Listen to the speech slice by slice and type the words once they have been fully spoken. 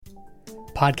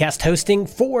Podcast hosting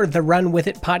for the Run With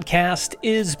It podcast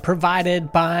is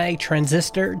provided by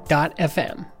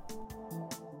Transistor.fm.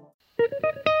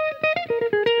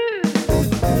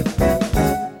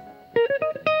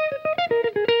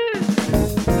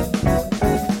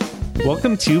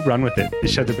 Welcome to Run With It, the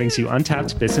show that brings you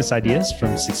untapped business ideas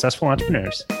from successful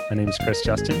entrepreneurs. My name is Chris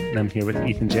Justin, and I'm here with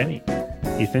Ethan Janney.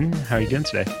 Ethan, how are you doing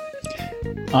today?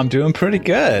 I'm doing pretty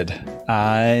good.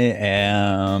 I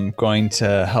am going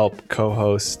to help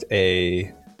co-host a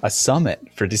summit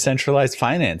for decentralized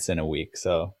finance in a week.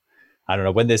 So I don't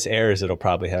know when this airs, it'll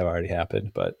probably have already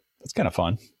happened, but it's kind of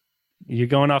fun. You're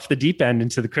going off the deep end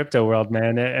into the crypto world,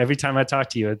 man. Every time I talk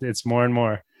to you, it's more and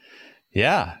more.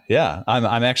 Yeah.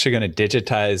 I'm actually going to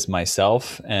digitize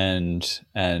myself and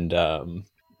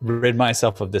rid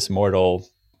myself of this mortal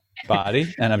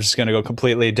body, and I'm just going to go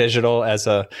completely digital as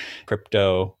a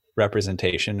crypto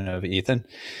representation of Ethan.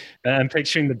 I'm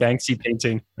picturing the Banksy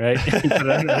painting, right? You put it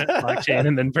on the blockchain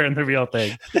and then burn the real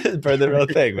thing. Burn the real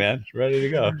thing, man. Ready to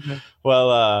go.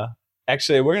 Well,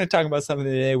 actually, we're going to talk about something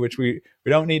today which we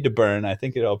don't need to burn. I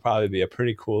think it'll probably be a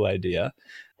pretty cool idea.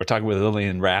 We're talking with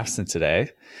Lillian Rafson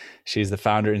today. She's the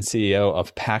founder and CEO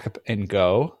of Pack Up and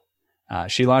Go.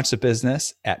 She launched a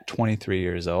business at 23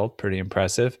 years old, pretty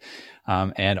impressive,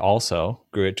 and also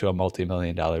grew it to a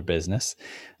multi-million-dollar business,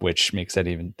 which makes that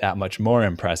even that much more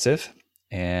impressive.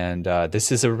 And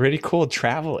this is a really cool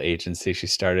travel agency she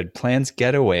started, plans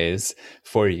getaways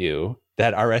for you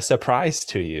that are a surprise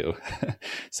to you.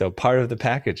 So part of the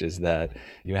package is that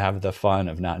you have the fun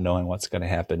of not knowing what's going to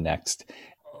happen next.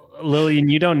 Lillian,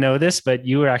 you don't know this, but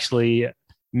you were actually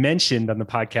mentioned on the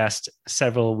podcast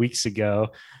several weeks ago,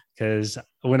 because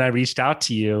when I reached out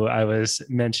to you, I was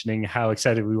mentioning how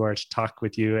excited we were to talk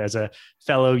with you as a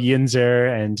fellow Yinzer.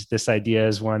 And this idea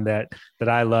is one that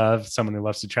I love, someone who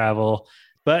loves to travel.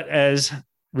 But as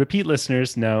repeat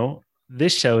listeners know,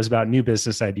 this show is about new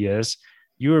business ideas.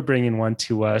 You are bringing one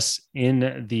to us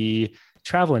in the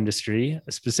travel industry,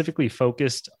 specifically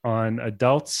focused on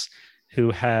adults who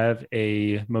have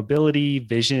a mobility,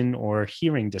 vision, or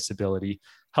hearing disability,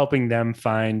 helping them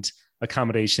find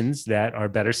accommodations that are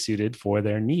better suited for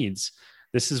their needs.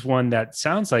 This is one that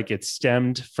sounds like it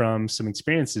stemmed from some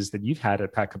experiences that you've had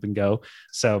at Pack Up and Go.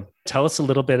 So tell us a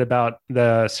little bit about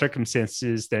the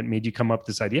circumstances that made you come up with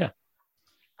this idea.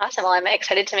 Awesome. Well, I'm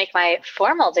excited to make my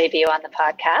formal debut on the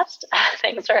podcast.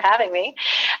 Thanks for having me.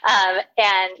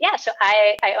 So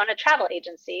I own a travel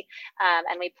agency,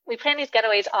 and we plan these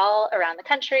getaways all around the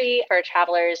country for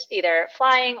travelers either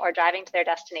flying or driving to their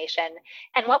destination.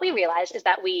 And what we realized is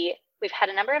that we've had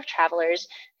a number of travelers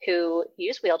who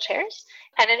use wheelchairs,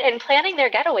 and in planning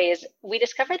their getaways, we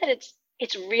discovered that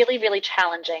it's really, really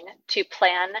challenging to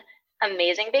plan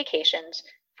amazing vacations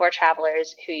for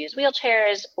travelers who use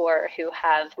wheelchairs or who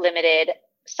have limited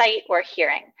sight or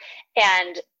hearing.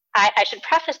 And I should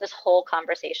preface this whole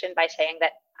conversation by saying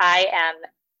that I am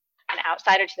an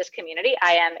outsider to this community.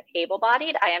 I am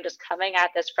able-bodied. I am just coming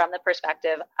at this from the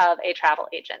perspective of a travel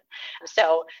agent.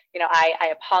 So,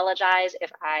 I apologize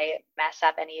if I mess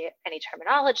up any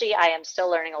terminology. I am still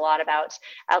learning a lot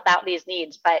about these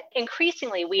needs, but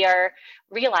increasingly we are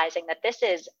realizing that this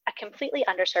is a completely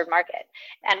underserved market.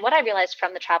 And what I realized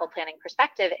from the travel planning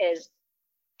perspective is,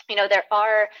 there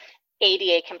are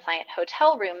ADA compliant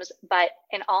hotel rooms, but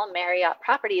in all Marriott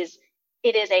properties,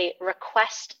 it is a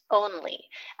request only.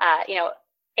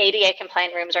 ADA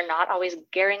compliant rooms are not always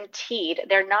guaranteed.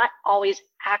 They're not always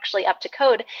actually up to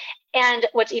code. And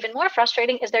what's even more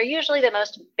frustrating is they're usually the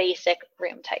most basic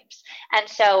room types. And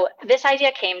so this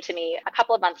idea came to me a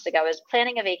couple of months ago. I was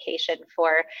planning a vacation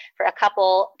for a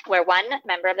couple where one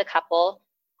member of the couple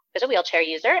was a wheelchair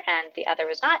user and the other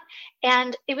was not.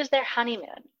 And it was their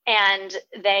honeymoon. And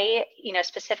they,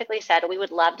 specifically said, we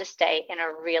would love to stay in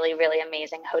a really, really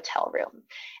amazing hotel room.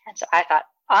 And so I thought,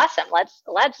 awesome,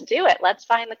 let's do it. Let's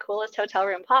find the coolest hotel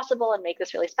room possible and make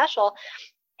this really special.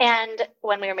 And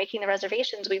when we were making the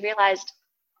reservations, we realized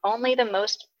only the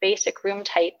most basic room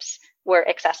types were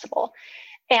accessible.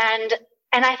 And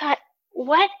I thought,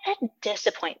 what a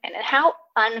disappointment, and how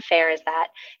unfair is that?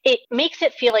 It makes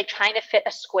it feel like trying to fit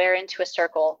a square into a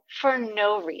circle for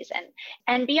no reason.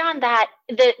 And beyond that,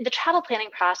 the travel planning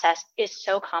process is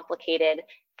so complicated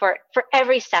for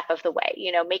every step of the way,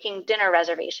 making dinner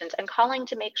reservations and calling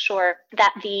to make sure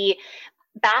that the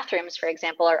bathrooms, for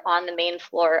example, are on the main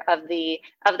floor of the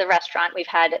restaurant. We've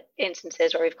had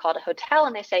instances where we've called a hotel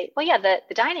and they say, well, yeah, the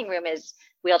dining room is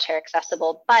wheelchair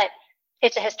accessible, but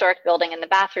it's a historic building and the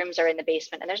bathrooms are in the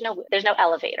basement and there's no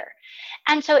elevator.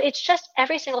 And so it's just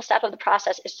every single step of the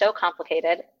process is so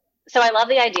complicated. So I love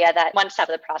the idea that one step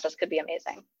of the process could be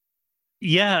amazing.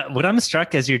 Yeah, what I'm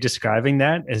struck as you're describing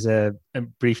that as a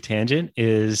brief tangent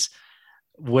is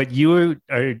what you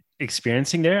are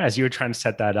experiencing there as you were trying to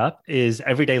set that up is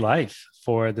everyday life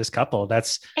for this couple.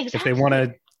 That's if they want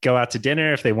to go out to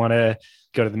dinner, if they want to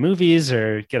go to the movies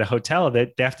or get a hotel,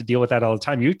 that they have to deal with that all the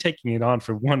time. You're taking it on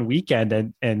for one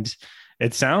weekend, and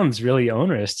it sounds really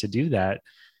onerous to do that.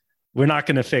 We're not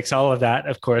going to fix all of that,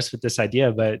 of course, with this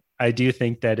idea, but I do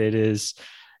think that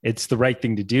it's the right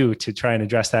thing to do to try and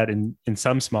address that in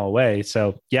some small way.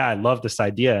 So yeah, I love this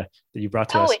idea that you brought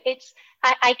to us.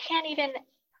 I can't even,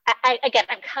 again,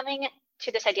 I'm coming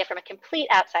to this idea from a complete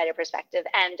outsider perspective.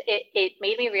 And it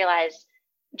made me realize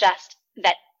just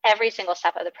that every single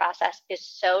step of the process is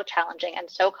so challenging and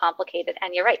so complicated.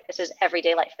 And you're right, this is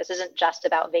everyday life. This isn't just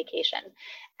about vacation.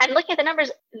 And looking at the numbers,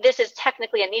 this is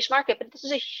technically a niche market, but this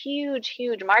is a huge,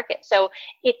 huge market. So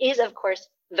it is, of course,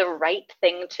 the right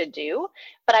thing to do.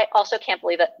 But I also can't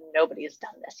believe that nobody's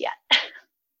done this yet.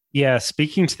 Yeah,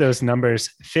 speaking to those numbers,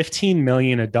 15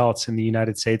 million adults in the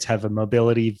United States have a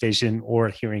mobility, vision, or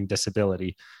hearing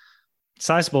disability.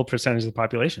 Sizable percentage of the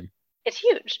population. It's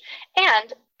huge.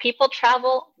 And people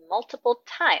travel multiple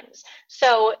times.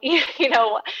 So,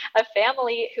 a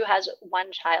family who has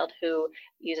one child who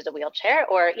uses a wheelchair,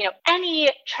 or,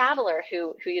 any traveler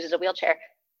who uses a wheelchair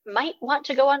might want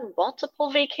to go on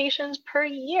multiple vacations per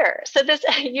year. So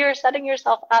you're setting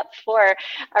yourself up for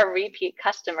a repeat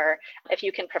customer if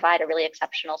you can provide a really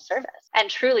exceptional service and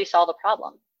truly solve a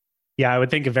problem. Yeah, I would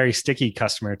think a very sticky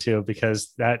customer too,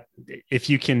 because that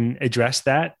if you can address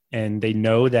that and they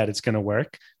know that it's going to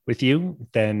work with you,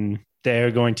 then they're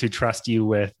going to trust you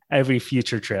with every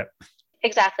future trip.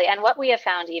 Exactly. And what we have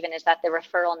found even is that the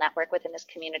referral network within this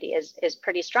community is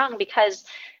pretty strong because,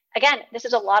 again, this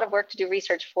is a lot of work to do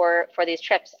research for these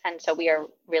trips. And so we are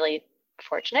really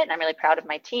fortunate, and I'm really proud of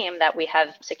my team that we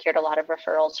have secured a lot of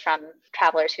referrals from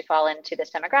travelers who fall into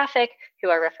this demographic who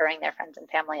are referring their friends and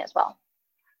family as well.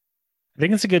 I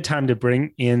think it's a good time to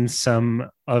bring in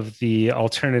some of the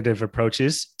alternative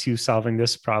approaches to solving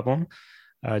this problem,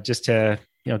 just to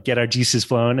get our juices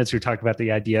flowing as we're talking about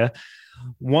the idea.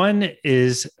 One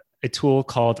is a tool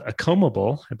called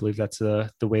Acomable. I believe that's the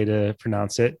way to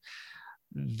pronounce it.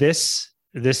 This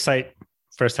site,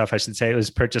 first off, I should say, it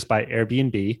was purchased by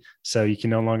Airbnb, so you can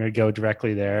no longer go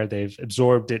directly there. They've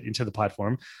absorbed it into the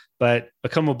platform. But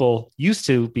Acomable used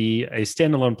to be a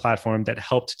standalone platform that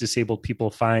helped disabled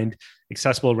people find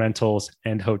accessible rentals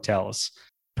and hotels.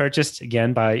 Purchased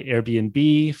again by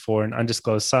Airbnb for an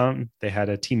undisclosed sum. They had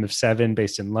a team of 7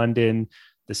 based in London.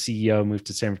 The CEO moved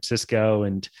to San Francisco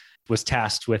and was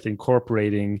tasked with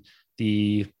incorporating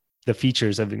the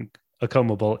features of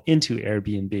Acomable into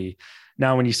Airbnb.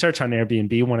 Now, when you search on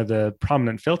Airbnb, one of the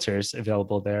prominent filters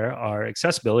available there are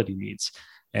accessibility needs.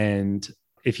 And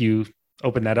if you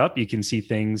open that up, you can see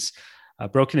things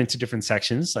broken into different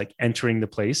sections, like entering the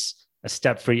place, a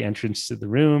step-free entrance to the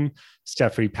room,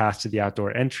 step-free path to the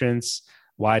outdoor entrance,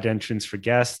 wide entrance for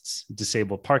guests,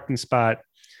 disabled parking spot.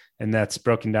 And that's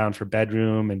broken down for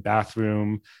bedroom and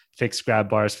bathroom, fixed grab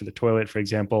bars for the toilet, for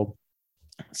example.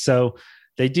 So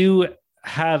they do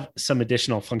have some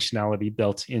additional functionality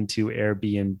built into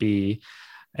Airbnb.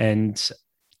 And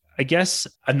I guess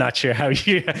I'm not sure how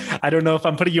I don't know if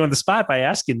I'm putting you on the spot by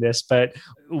asking this, but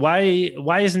why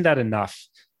isn't that enough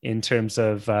in terms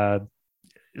of,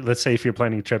 let's say if you're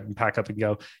planning a trip and pack up and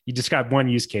go, you described one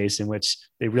use case in which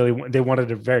they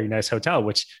wanted a very nice hotel,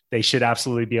 which they should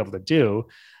absolutely be able to do.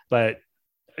 But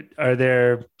are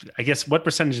there, I guess, what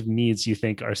percentage of needs you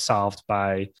think are solved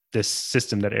by this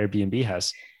system that Airbnb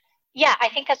has? Yeah, I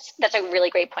think that's a really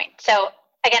great point. So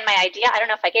again, my idea, I don't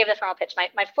know if I gave the formal pitch.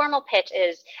 My formal pitch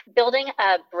is building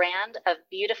a brand of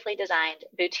beautifully designed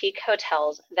boutique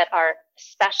hotels that are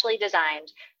specially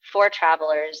designed for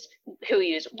travelers who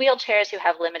use wheelchairs, who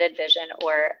have limited vision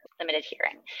or limited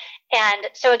hearing. And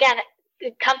so again,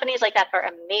 companies like that are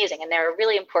amazing, and they're a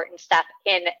really important step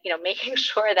in making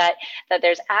sure that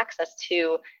there's access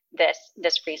to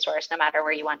this resource no matter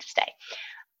where you want to stay.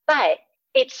 But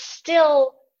it's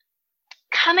still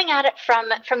coming at it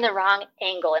from the wrong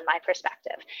angle in my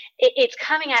perspective. It's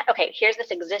coming at, okay, here's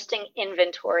this existing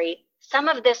inventory. Some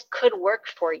of this could work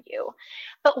for you,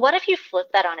 but what if you flip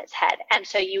that on its head? And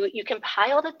so you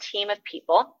compiled a team of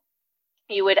people.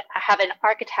 You would have an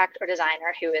architect or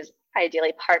designer who is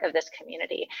ideally part of this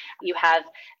community. You have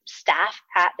staff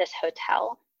at this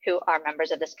hotel who are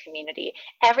members of this community.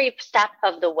 Every step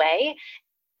of the way,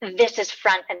 this is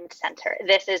front and center.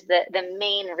 This is the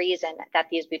main reason that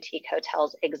these boutique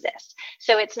hotels exist.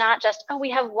 So it's not just, oh,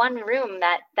 we have one room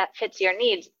that fits your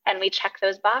needs and we check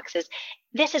those boxes.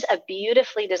 This is a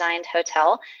beautifully designed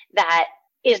hotel that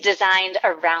is designed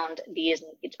around these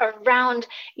needs, around,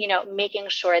 making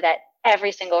sure that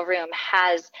every single room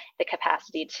has the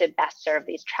capacity to best serve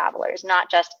these travelers,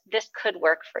 not just this could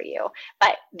work for you,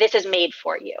 but this is made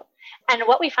for you. And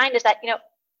what we find is that,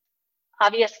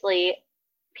 obviously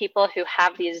people who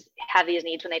have these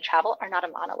needs when they travel are not a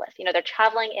monolith. They're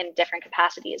traveling in different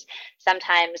capacities.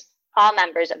 Sometimes all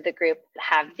members of the group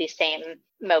have the same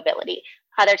mobility.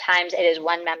 Other times it is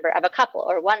one member of a couple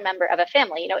or one member of a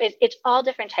family. It's all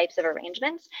different types of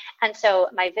arrangements. And so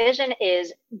my vision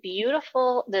is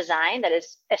beautiful design that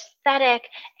is aesthetic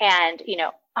and,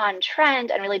 on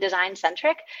trend and really design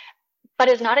centric, but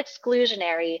is not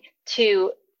exclusionary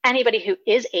to anybody who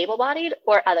is able-bodied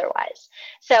or otherwise.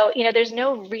 So, there's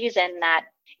no reason that,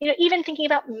 even thinking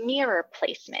about mirror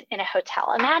placement in a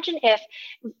hotel, imagine if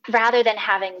rather than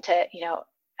having to,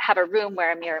 have a room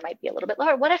where a mirror might be a little bit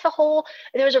lower, what if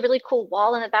there was a really cool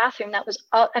wall in the bathroom that was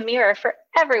a mirror for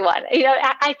everyone?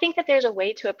 I think that there's a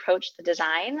way to approach the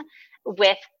design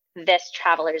with this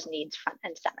traveler's needs front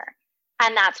and center.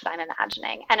 And that's what I'm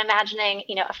imagining. And imagining,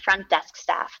 a front desk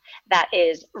staff that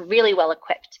is really well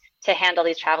equipped to handle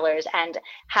these travelers and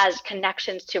has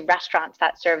connections to restaurants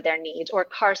that serve their needs or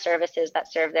car services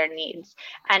that serve their needs,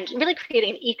 and really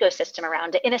creating an ecosystem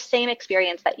around it in the same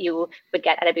experience that you would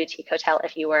get at a boutique hotel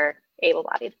if you were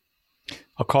able-bodied.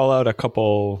 I'll call out a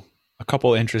couple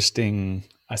interesting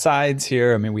asides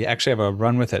here. I mean, we actually have a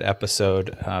Run With It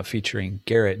episode featuring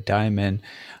Garrett Diamond,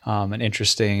 an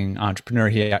interesting entrepreneur.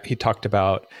 He talked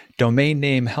about domain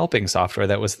name helping software.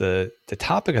 That was the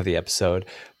topic of the episode,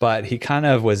 but he kind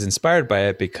of was inspired by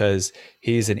it because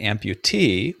he's an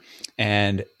amputee,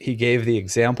 and he gave the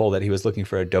example that he was looking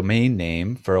for a domain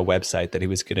name for a website that he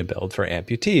was going to build for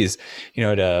amputees,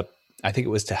 I think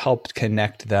it was to help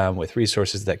connect them with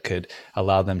resources that could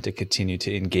allow them to continue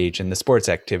to engage in the sports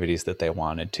activities that they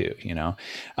wanted to,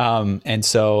 and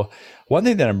so one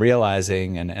thing that I'm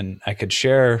realizing, and I could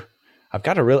share, I've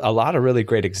got a lot of really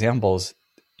great examples.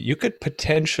 You could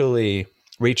potentially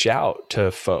reach out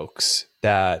to folks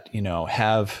that,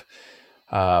 have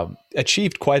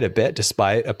achieved quite a bit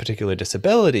despite a particular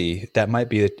disability that might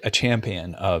be a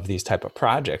champion of these type of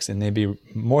projects, and they'd be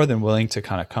more than willing to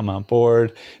kind of come on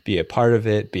board, be a part of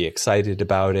it, be excited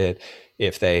about it.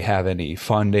 If they have any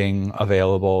funding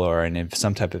available or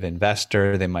some type of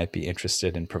investor, they might be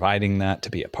interested in providing that to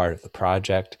be a part of the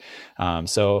project.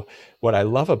 So what I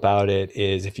love about it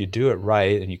is if you do it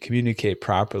right and you communicate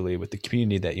properly with the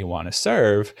community that you want to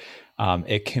serve,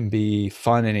 it can be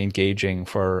fun and engaging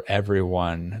for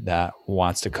everyone that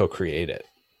wants to co-create it.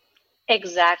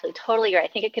 Exactly. Totally right.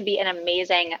 I think it could be an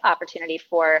amazing opportunity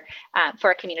for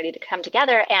a community to come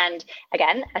together. And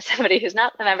again, as somebody who's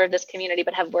not a member of this community,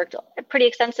 but have worked pretty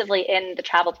extensively in the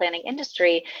travel planning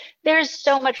industry, there's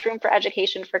so much room for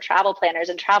education for travel planners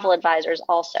and travel advisors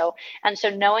also. And so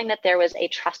knowing that there was a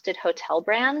trusted hotel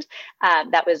brand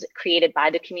that was created by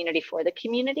the community for the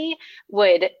community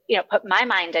would, put my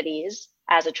mind at ease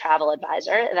as a travel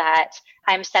advisor that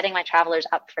I'm setting my travelers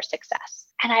up for success.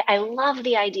 And I love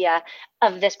the idea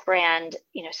of this brand,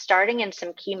 starting in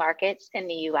some key markets in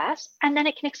the US, and then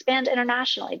it can expand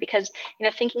internationally because,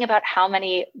 thinking about how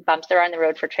many bumps there are on the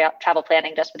road for travel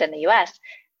planning just within the US,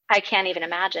 I can't even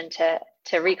imagine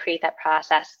to recreate that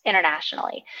process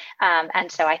internationally.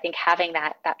 And so I think having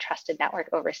that trusted network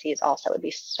overseas also would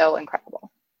be so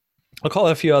incredible. I'll call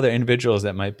a few other individuals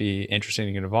that might be interesting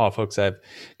to get involved. Folks I've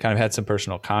kind of had some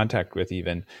personal contact with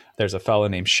even. There's a fellow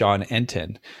named Sean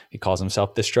Enton. He calls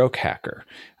himself the stroke hacker.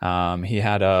 He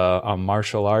had a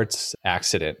martial arts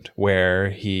accident where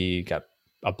he got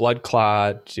a blood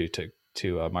clot due to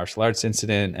a martial arts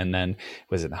incident, and then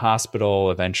was in the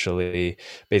hospital, eventually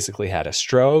basically had a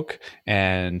stroke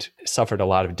and suffered a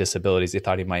lot of disabilities. They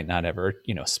thought he might not ever,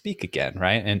 speak again.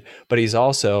 Right. But he's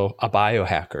also a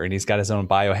biohacker, and he's got his own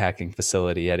biohacking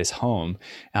facility at his home.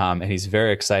 And he's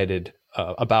very excited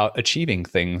about achieving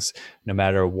things no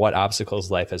matter what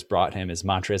obstacles life has brought him. His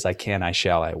mantra is, I can, I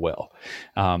shall, I will.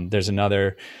 There's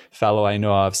another fellow I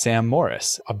know of, Sam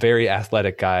Morris, a very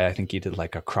athletic guy. I think he did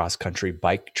like a cross-country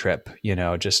bike trip,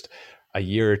 just a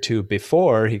year or two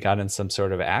before he got in some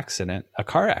sort of accident, a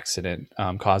car accident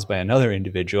caused by another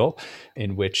individual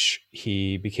in which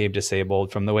he became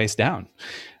disabled from the waist down.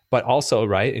 But also,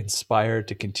 inspired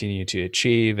to continue to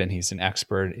achieve. And he's an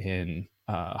expert in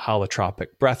holotropic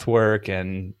breath work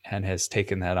and has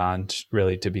taken that on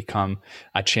really to become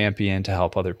a champion to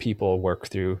help other people work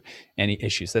through any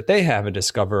issues that they have and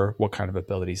discover what kind of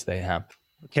abilities they have.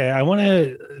 Okay. I want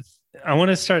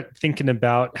to start thinking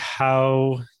about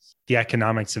how the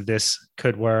economics of this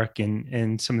could work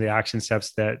and some of the action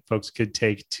steps that folks could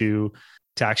take to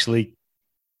actually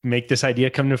make this idea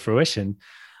come to fruition.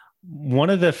 One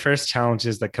of the first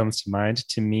challenges that comes to mind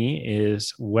to me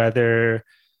is whether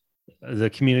the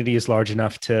community is large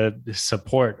enough to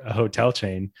support a hotel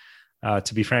chain.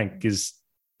 To be frank, because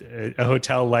a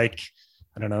hotel like,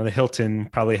 I don't know, the Hilton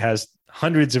probably has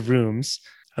hundreds of rooms.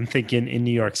 I'm thinking in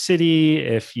New York City,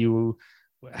 if you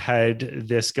had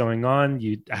this going on,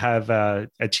 you'd have a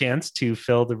chance to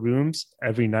fill the rooms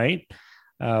every night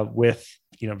with,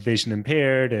 vision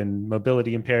impaired and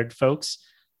mobility impaired folks.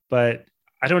 But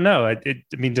I don't know. I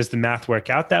mean, does the math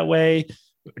work out that way?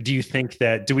 Do we think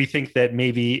that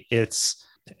maybe it's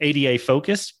ADA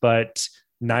focused, but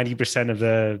 90% of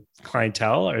the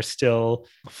clientele are still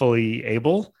fully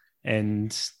able?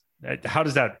 And how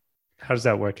does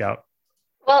that work out?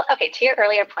 Well, okay, to your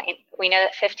earlier point, we know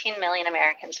that 15 million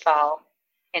Americans fall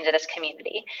into this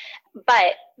community,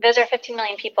 but those are 15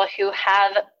 million people who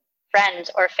have friends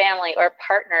or family or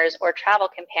partners or travel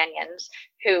companions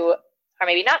who are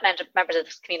maybe not members of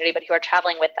this community, but who are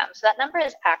traveling with them. So that number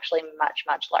is actually much,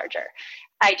 much larger.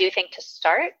 I do think to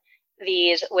start,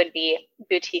 these would be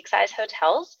boutique size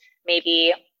hotels,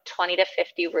 maybe 20 to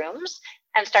 50 rooms,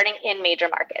 and starting in major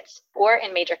markets or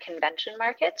in major convention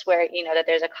markets where you know that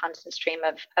there's a constant stream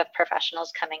of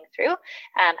professionals coming through.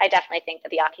 I definitely think that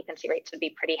the occupancy rates would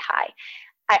be pretty high.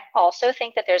 I also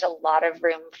think that there's a lot of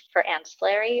room for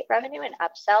ancillary revenue and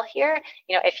upsell here.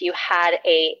 You know, if you had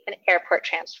an airport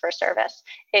transfer service,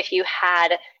 if you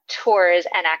had tours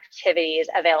and activities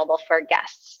available for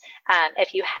guests,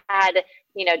 if you had,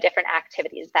 you know, different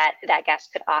activities that guests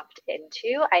could opt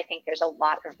into, I think there's a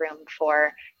lot of room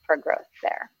for growth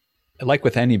there. Like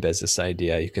with any business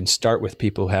idea, you can start with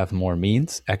people who have more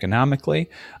means economically,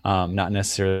 not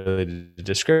necessarily to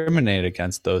discriminate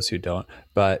against those who don't,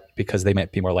 but because they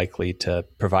might be more likely to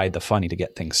provide the funding to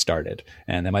get things started.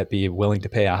 And they might be willing to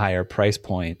pay a higher price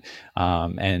point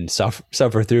and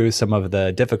suffer through some of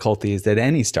the difficulties that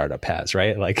any startup has,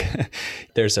 right? Like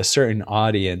there's a certain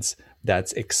audience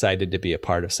that's excited to be a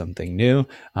part of something new,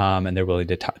 and they're willing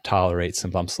to tolerate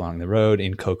some bumps along the road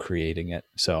in co-creating it.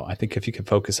 So I think if you can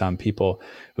focus on people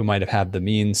who might have had the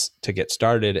means to get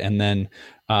started, and then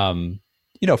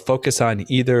focus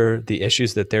on either the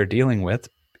issues that they're dealing with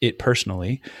it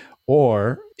personally,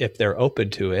 or if they're open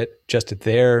to it, just get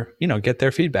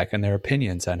their feedback and their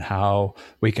opinions on how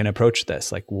we can approach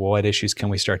this. Like, what issues can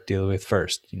we start dealing with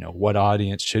first? You know, what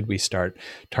audience should we start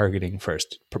targeting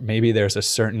first? Maybe there's a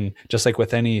certain, just like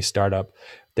with any startup,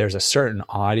 there's a certain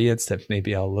audience that may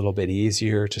be a little bit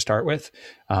easier to start with.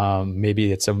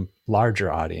 Maybe it's a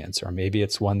larger audience, or maybe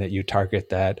it's one that you target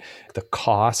that the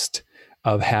cost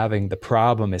of having the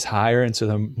problem is higher, and so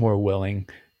they're more willing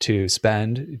to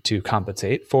spend to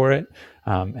compensate for it,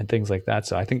 and things like that.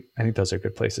 So I think those are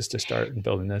good places to start in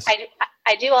building this.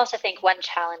 I do also think one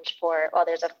challenge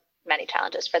there's many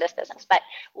challenges for this business, but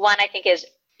one I think is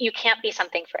you can't be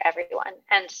something for everyone.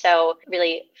 And so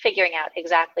really figuring out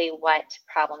exactly what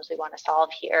problems we want to solve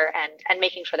here and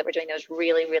making sure that we're doing those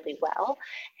really, really well,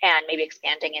 and maybe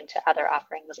expanding into other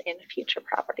offerings in future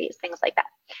properties, things like that.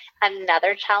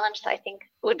 Another challenge that I think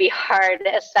would be hard,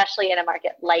 especially in a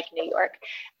market like New York,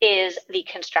 is the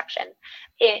construction.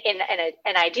 In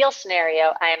an ideal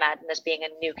scenario, I imagine this being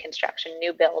a new construction,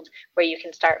 new build, where you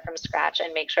can start from scratch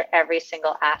and make sure every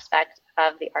single aspect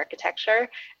of the architecture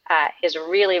is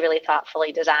really, really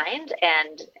thoughtfully designed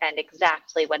and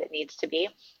exactly what it needs to be,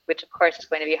 which of course is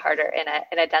going to be harder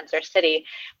in a denser city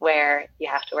where you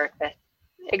have to work with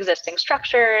existing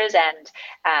structures and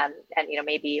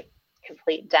maybe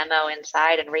complete demo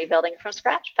inside and rebuilding from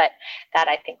scratch. But that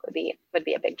I think would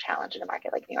be a big challenge in a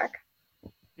market like New York.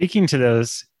 Speaking to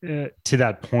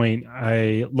that point,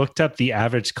 I looked up the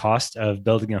average cost of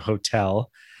building a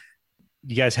hotel.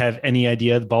 You guys have any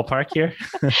idea of the ballpark here?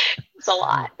 It's a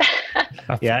lot.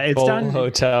 Yeah, it's done.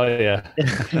 Hotel, yeah.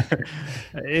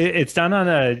 It's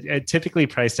done typically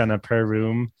priced on a per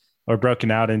room, or broken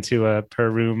out into a per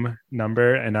room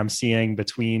number. And I'm seeing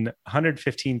between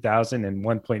 $115,000 and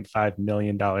 $1.5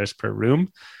 million per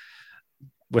room.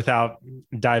 Without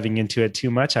diving into it too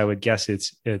much, I would guess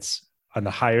it's on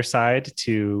the higher side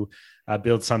to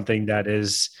build something that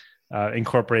is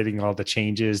incorporating all the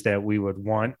changes that we would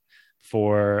want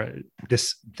for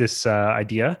this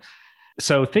idea.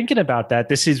 So thinking about that,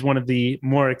 this is one of the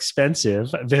more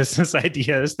expensive business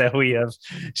ideas that we have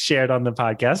shared on the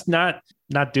podcast.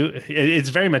 It's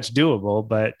very much doable,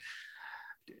 but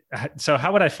so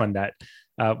how would I fund that?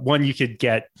 One, you could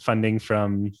get funding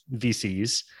from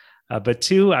VCs, but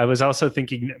two, I was also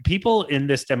thinking people in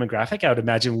this demographic, I would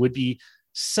imagine, would be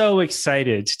so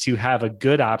excited to have a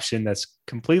good option that's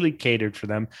completely catered for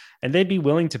them, and they'd be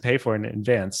willing to pay for it in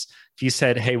advance. If you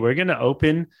said, hey, we're going to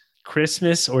open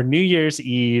Christmas or New Year's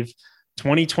Eve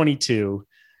 2022.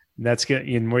 That's good.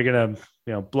 And we're going to,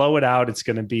 blow it out. It's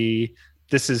going to be,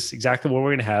 this is exactly what we're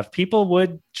going to have. People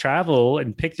would travel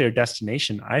and pick their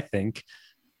destination, I think,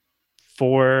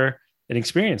 for an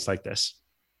experience like this.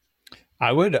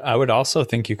 I would also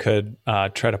think you could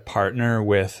try to partner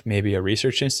with maybe a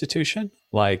research institution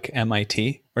like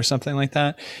MIT or something like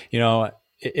that.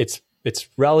 It's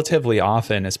relatively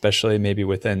often, especially maybe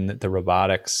within the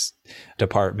robotics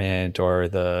department or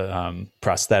the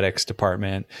prosthetics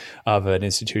department of an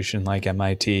institution like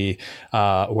MIT,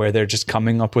 where they're just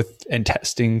coming up with and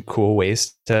testing cool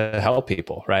ways to help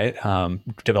people, right?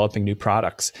 Developing new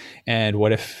products. And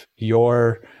what if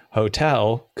your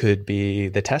hotel could be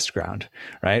the test ground,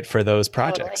 right, for those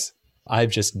projects? Totally.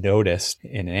 I've just noticed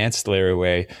in an ancillary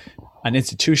way, an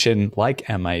institution like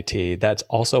MIT, that's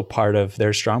also part of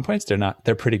their strong points.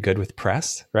 They're pretty good with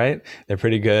press, right? They're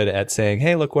pretty good at saying,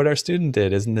 hey, look what our student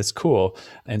did. Isn't this cool?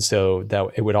 And so that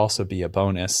it would also be a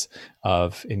bonus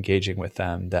of engaging with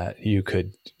them, that you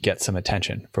could get some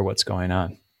attention for what's going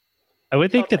on. I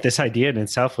would think that this idea in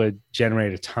itself would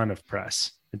generate a ton of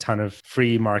press, a ton of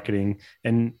free marketing.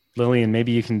 And Lillian,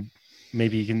 maybe you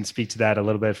can speak to that a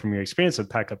little bit from your experience with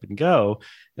Pack Up and Go.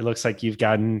 It looks like you've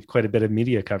gotten quite a bit of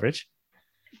media coverage.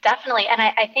 Definitely. And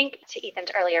I think to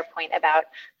Ethan's earlier point about,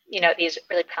 these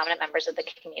really prominent members of the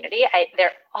community,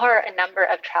 there are a number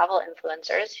of travel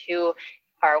influencers who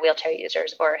are wheelchair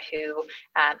users or who,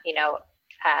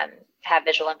 have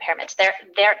visual impairments.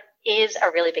 There is a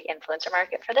really big influencer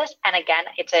market for this. And again,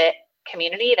 it's a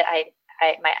community that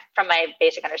from my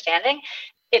basic understanding,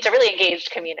 it's a really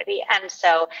engaged community. And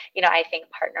so, I think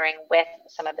partnering with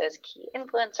some of those key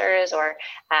influencers or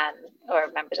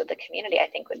members of the community, I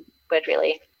think would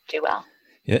really do well.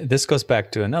 Yeah, this goes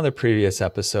back to another previous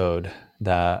episode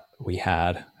that we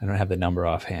had. I don't have the number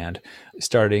offhand.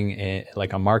 Starting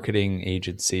a marketing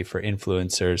agency for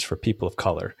influencers for people of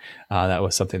color. That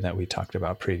was something that we talked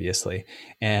about previously.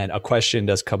 And a question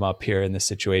does come up here in this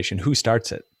situation: who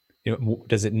starts it?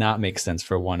 Does it not make sense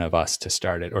for one of us to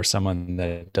start it, or someone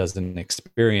that doesn't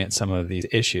experience some of these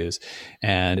issues?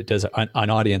 And does an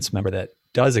audience member that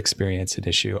does experience an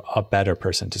issue a better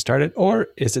person to start it? Or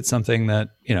is it something that,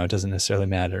 it doesn't necessarily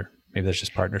matter? Maybe there's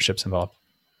just partnerships involved.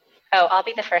 Oh, I'll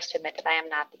be the first to admit that I am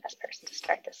not the best person to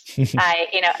start this.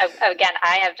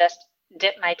 I have just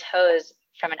dipped my toes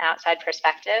from an outside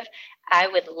perspective. I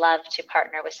would love to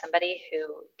partner with somebody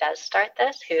who does start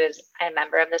this, who is a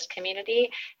member of this community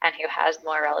and who has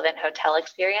more relevant hotel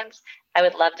experience. I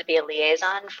would love to be a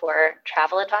liaison for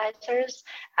travel advisors.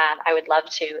 I would love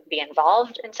to be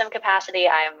involved in some capacity.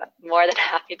 I am more than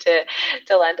happy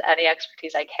to lend any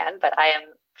expertise I can, but I am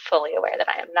fully aware that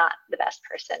I am not the best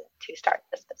person to start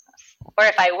this business. Or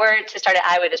if I were to start it,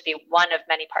 I would just be one of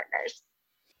many partners.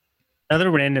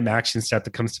 Another random action step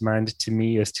that comes to mind to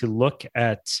me is to look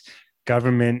at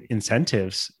government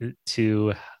incentives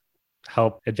to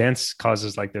help advance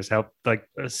causes like this, help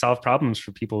solve problems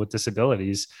for people with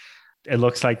disabilities. It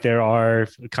looks like there are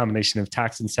a combination of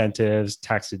tax incentives,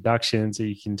 tax deductions, that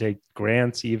you can take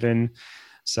grants even.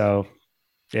 So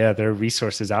yeah, there are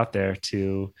resources out there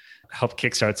to help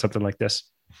kickstart something like this.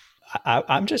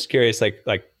 I'm just curious,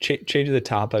 changing the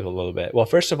topic a little bit. Well,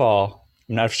 first of all,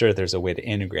 I'm not sure if there's a way to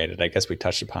integrate it. I guess we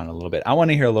touched upon it a little bit. I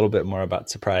want to hear a little bit more about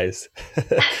surprise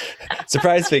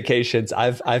vacations.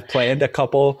 I've planned a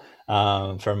couple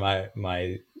for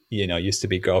my used to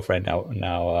be girlfriend,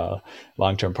 now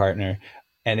long-term partner.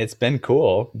 And it's been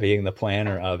cool being the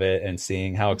planner of it and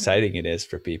seeing how exciting it is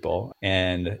for people.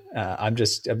 And I'm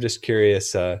just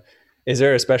curious, is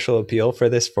there a special appeal for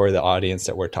this for the audience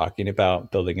that we're talking about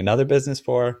building another business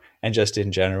for? And just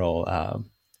in general,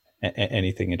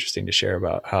 anything interesting to share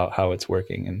about how it's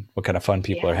working and what kind of fun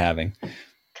people are having?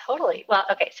 Totally. Well,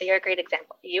 okay. So you're a great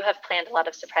example. You have planned a lot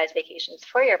of surprise vacations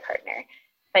for your partner,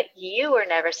 but you were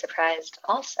never surprised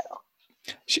also.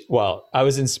 Well, I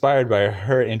was inspired by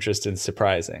her interest in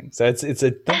surprising. So it's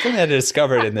something that I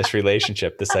discovered in this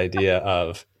relationship, this idea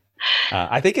of,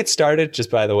 I think it started,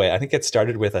 just by the way, I think it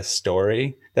started with a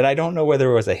story that I don't know whether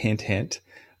it was a hint,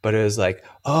 but it was like,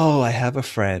 oh, I have a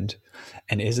friend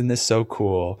and isn't this so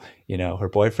cool? Her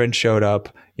boyfriend showed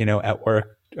up, at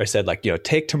work. I said,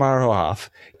 take tomorrow off,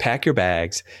 pack your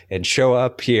bags and show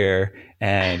up here,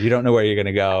 and you don't know where you're going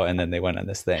to go. And then they went on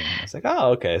this thing. And I was like,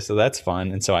 oh, okay. So that's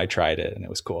fun. And so I tried it and it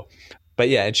was cool. But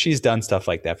yeah, and she's done stuff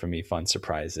like that for me, fun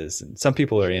surprises. And some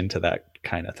people are into that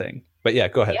kind of thing. But yeah,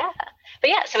 go ahead. Yeah. But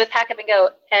yeah, so with Pack Up and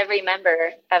Go, every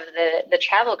member of the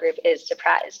travel group is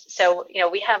surprised. So,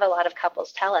 we have a lot of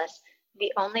couples tell us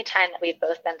the only time that we've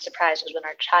both been surprised was when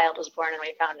our child was born and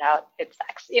we found out it's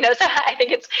sex. So I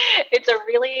think it's a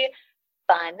really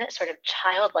fun, sort of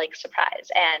childlike surprise.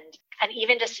 And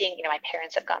even just seeing, my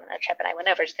parents have gone on a trip, and I went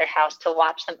over to their house to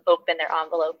watch them open their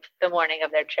envelope the morning of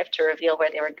their trip to reveal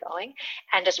where they were going,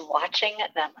 and just watching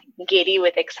them like giddy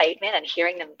with excitement and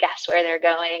hearing them guess where they're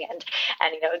going, and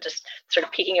just sort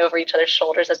of peeking over each other's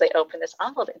shoulders as they open this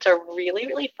envelope. It's a really,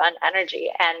 really fun energy.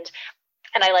 And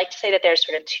I like to say that there's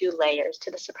sort of two layers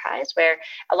to the surprise, where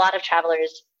a lot of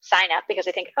travelers sign up because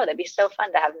they think, oh, that'd be so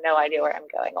fun to have no idea where I'm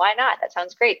going. Why not? That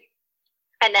sounds great.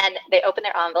 And then they open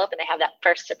their envelope and they have that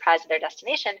first surprise of their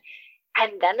destination.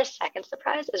 And then the second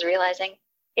surprise is realizing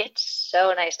it's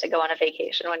so nice to go on a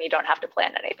vacation when you don't have to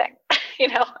plan anything.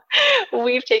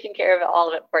 We've taken care of all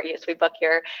of it for you. So we book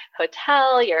your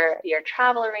hotel, your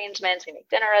travel arrangements, we make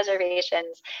dinner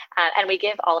reservations, and we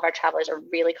give all of our travelers a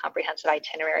really comprehensive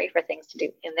itinerary for things to do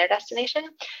in their destination.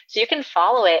 So you can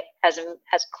follow it as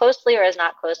closely or as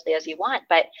not closely as you want.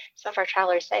 But some of our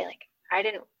travelers say, like, I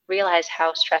didn't realize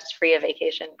how stress-free a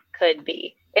vacation could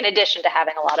be, in addition to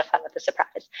having a lot of fun with the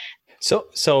surprise.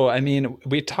 So I mean,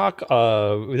 we talk,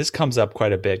 this comes up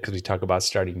quite a bit because we talk about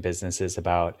starting businesses,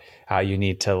 about how you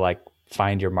need to like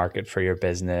find your market for your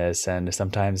business. And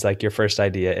sometimes like your first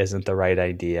idea isn't the right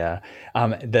idea.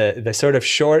 The sort of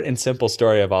short and simple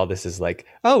story of all this is like,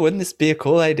 oh, wouldn't this be a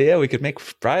cool idea? We could make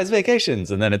prize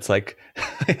vacations. And then it's like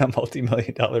a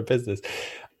multi-million-dollar business.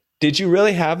 Did you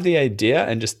really have the idea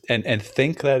and just and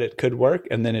think that it could work,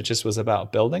 and then it just was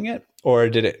about building it? Or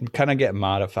did it kind of get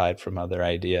modified from other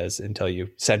ideas until you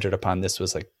centered upon this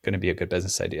was like going to be a good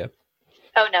business idea?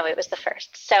 Oh, no, it was the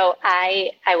first. So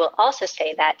I will also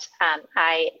say that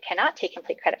I cannot take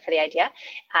complete credit for the idea.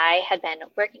 I had been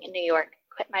working in New York,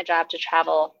 quit my job to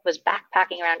travel, was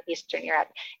backpacking around Eastern Europe,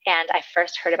 and I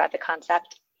first heard about the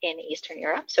concept in Eastern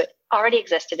Europe. So it already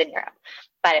existed in Europe,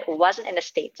 but it wasn't in the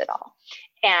States at all.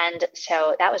 And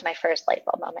so that was my first light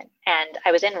bulb moment. And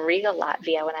I was in Riga,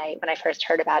 Latvia when I first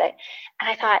heard about it. And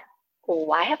I thought,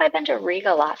 why have I been to Riga,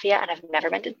 Latvia, and I've never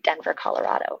been to Denver,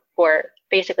 Colorado, or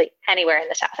basically anywhere in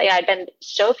the South? I'd been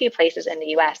so few places in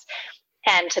the US.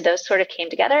 And so those sort of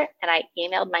came together, and I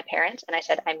emailed my parents and I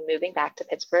said, I'm moving back to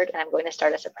Pittsburgh and I'm going to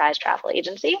start a surprise travel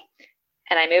agency.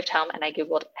 And I moved home and I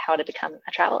Googled how to become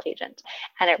a travel agent.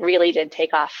 And it really did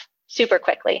take off super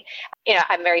quickly.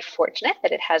 I'm very fortunate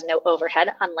that it has no overhead,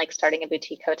 unlike starting a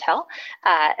boutique hotel.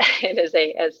 It is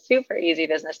a super easy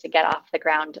business to get off the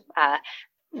ground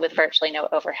with virtually no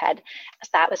overhead. So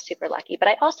that was super lucky. But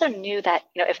I also knew that,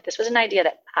 if this was an idea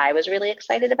that I was really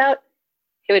excited about,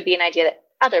 it would be an idea that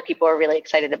other people were really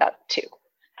excited about too.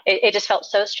 It just felt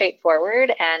so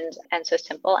straightforward and so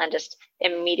simple, and just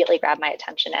immediately grabbed my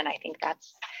attention. And I think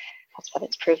that's what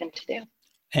it's proven to do.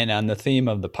 And on the theme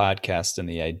of the podcast and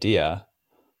the idea,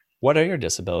 what are your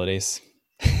disabilities?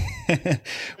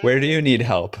 Where do you need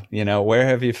help? Where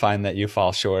have you find that you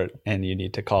fall short and you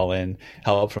need to call in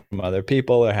help from other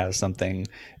people, or have something,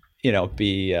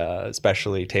 be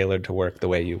specially tailored to work the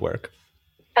way you work?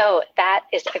 Oh, that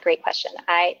is a great question.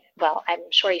 I'm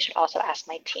sure you should also ask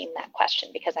my team that question,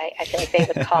 because I feel like they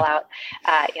would call out,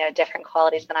 different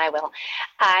qualities than I will.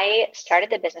 I started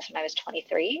the business when I was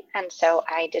 23, and so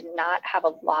I did not have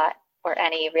a lot or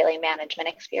any really management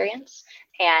experience.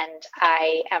 And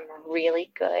I am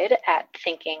really good at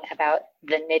thinking about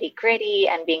the nitty gritty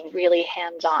and being really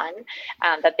hands-on.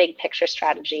 The big picture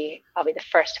strategy, I'll be the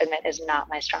first to admit, is not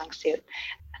my strong suit.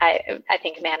 I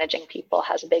think managing people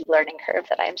has a big learning curve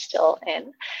that I'm still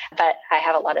in, but I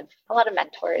have a lot of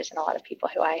mentors and a lot of people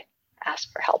who I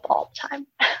ask for help all the time.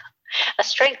 A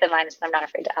strength of mine is that I'm not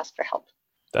afraid to ask for help.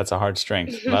 That's a hard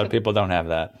strength. A lot of people don't have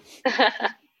that.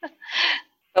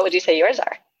 What would you say yours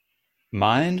are?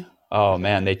 Mine? Oh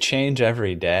man, they change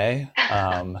every day.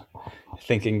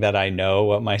 Thinking that I know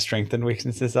what my strengths and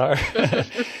weaknesses are.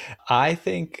 I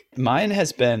think mine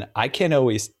has been, I can't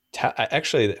always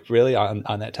actually, really on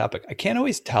that topic, I can't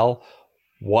always tell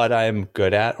what I'm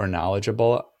good at or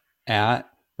knowledgeable at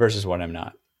versus what I'm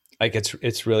not. Like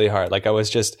it's really hard. Like I was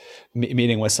just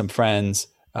meeting with some friends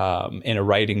in a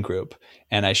writing group,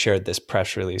 and I shared this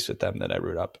press release with them that I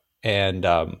wrote up. And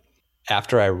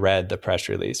after I read the press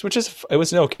release, it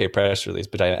was an okay press release,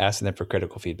 but I asked them for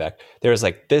critical feedback. There was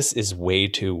like, this is way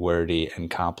too wordy and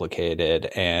complicated,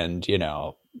 and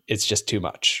it's just too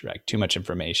much, right? Too much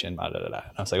information. Blah, blah, blah, blah.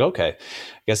 And I was like, okay,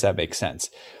 I guess that makes sense.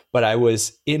 But I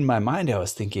was in my mind, I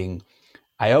was thinking,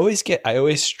 I always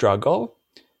struggle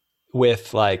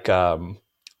with like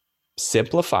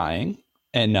simplifying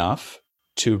enough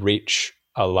to reach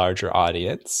a larger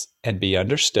audience and be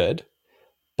understood,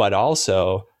 but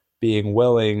also being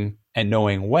willing and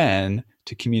knowing when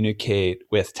to communicate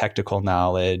with technical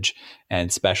knowledge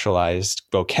and specialized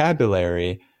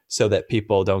vocabulary, so that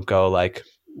people don't go like,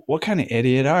 what kind of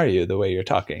idiot are you the way you're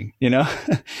talking, you know?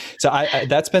 So I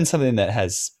that's been something that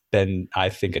has been, I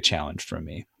think, a challenge for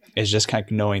me, is just kind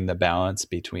of knowing the balance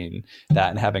between that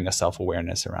and having a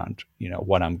self-awareness around, you know,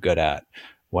 what I'm good at,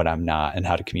 what I'm not, and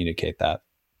how to communicate that.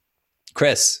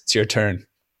 Chris, it's your turn.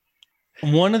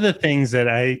 One of the things that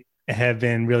I have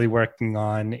been really working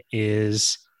on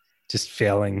is just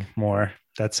failing more.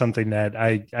 That's something that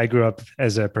I grew up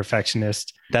as a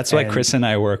perfectionist. That's why Chris and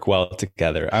I work well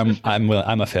together. I'm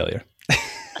a failure.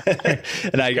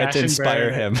 And I got to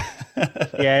inspire him.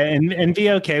 Yeah, and be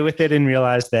okay with it and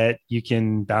realize that you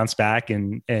can bounce back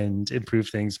and improve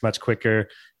things much quicker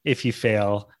if you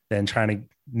fail than trying to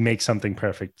make something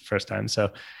perfect the first time.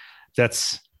 So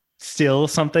that's still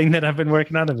something that I've been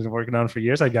working on. I've been working on for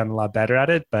years. I've gotten a lot better at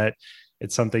it, but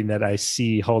it's something that I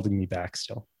see holding me back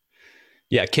still.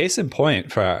 Yeah, case in point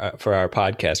for our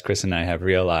podcast, Chris and I have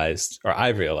realized, or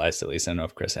I've realized at least, I don't know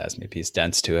if Chris has, maybe he's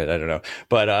dense to it, I don't know.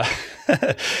 But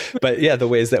but yeah, the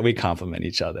ways that we complement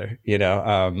each other, you know,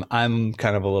 I'm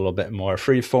kind of a little bit more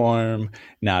free form,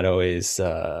 not always,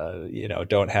 you know,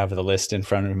 don't have the list in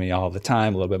front of me all the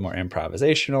time, a little bit more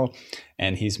improvisational.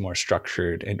 And he's more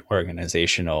structured and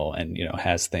organizational and, you know,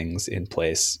 has things in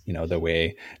place, you know, the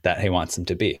way that he wants them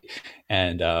to be.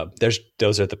 And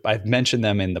I've mentioned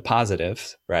them in the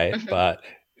positives, right? Mm-hmm. But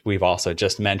we've also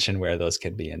just mentioned where those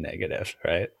can be in negative,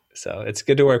 right? So it's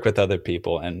good to work with other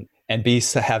people and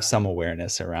have some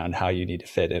awareness around how you need to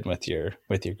fit in with your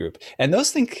group. And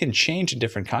those things can change in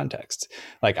different contexts.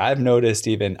 Like I've noticed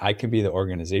even I can be the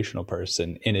organizational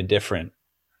person in a different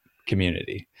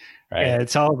community. Right. Yeah,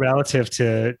 it's all relative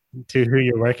to who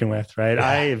you're working with, right? Yeah.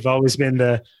 I've always been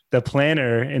the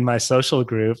planner in my social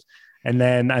group. And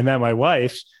then I met my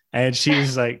wife and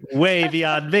she's like way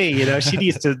beyond me. You know, she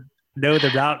needs to know the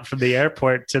route from the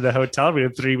airport to the hotel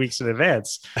room 3 weeks in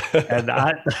advance. And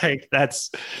that's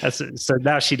so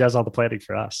now she does all the planning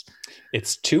for us.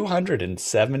 It's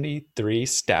 273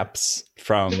 steps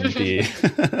from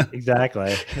the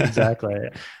Exactly.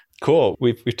 Cool.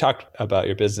 We've talked about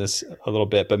your business a little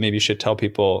bit, but maybe you should tell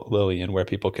people, Lillian, where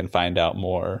people can find out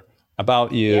more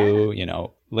about you, you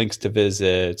know, links to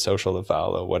visit, social to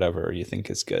follow, whatever you think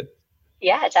is good.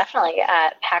 Yeah, definitely.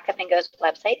 Pack Up and Go's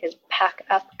website is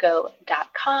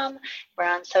packupgo.com. We're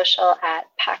on social at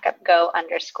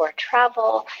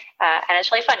packupgo_travel. And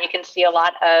it's really fun. You can see a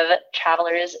lot of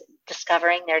travelers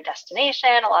discovering their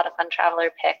destination, a lot of fun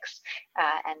traveler pics,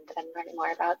 and learning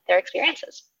more about their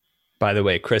experiences. By the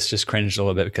way, Chris just cringed a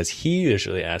little bit because he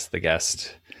usually asks the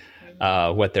guest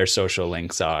what their social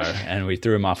links are, and we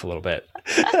threw him off a little bit.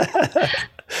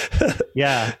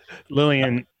 Yeah.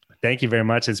 Lillian, thank you very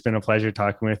much. It's been a pleasure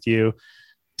talking with you.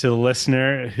 To the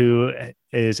listener who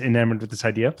is enamored with this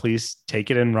idea, please take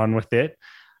it and run with it.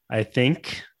 I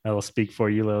think I will speak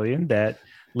for you, Lillian, that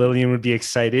Lillian would be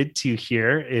excited to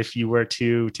hear if you were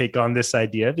to take on this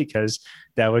idea, because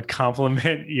that would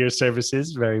complement your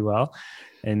services very well.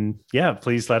 And yeah,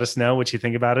 please let us know what you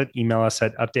think about it. Email us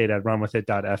at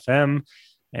update@runwithit.fm,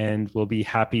 and we'll be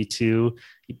happy to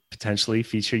potentially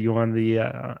feature you on the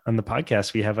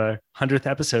podcast. We have a 100th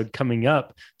episode coming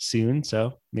up soon,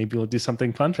 so maybe we'll do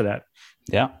something fun for that.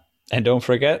 Yeah, and don't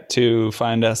forget to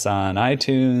find us on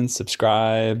iTunes,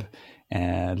 subscribe,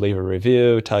 and leave a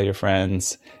review. Tell your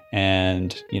friends,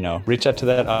 and you know, reach out to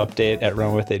that update at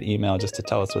Run With It email just to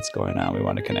tell us what's going on. We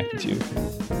want to connect with you.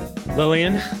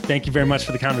 Lillian, thank you very much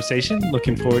for the conversation.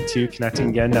 Looking forward to connecting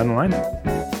again down the line.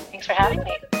 Thanks for having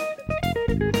me.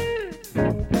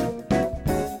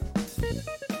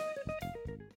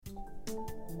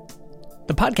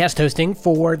 The podcast hosting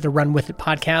for the Run With It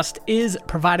podcast is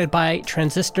provided by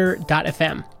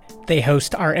Transistor.fm. They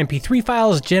host our MP3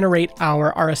 files, generate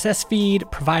our RSS feed,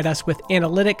 provide us with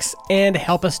analytics, and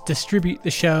help us distribute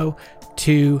the show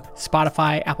to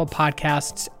Spotify, Apple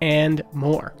Podcasts, and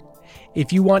more.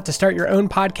 If you want to start your own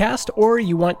podcast or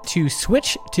you want to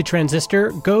switch to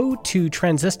Transistor, go to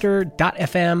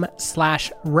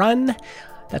transistor.fm/run.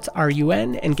 That's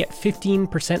RUN, and get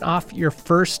 15% off your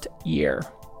first year.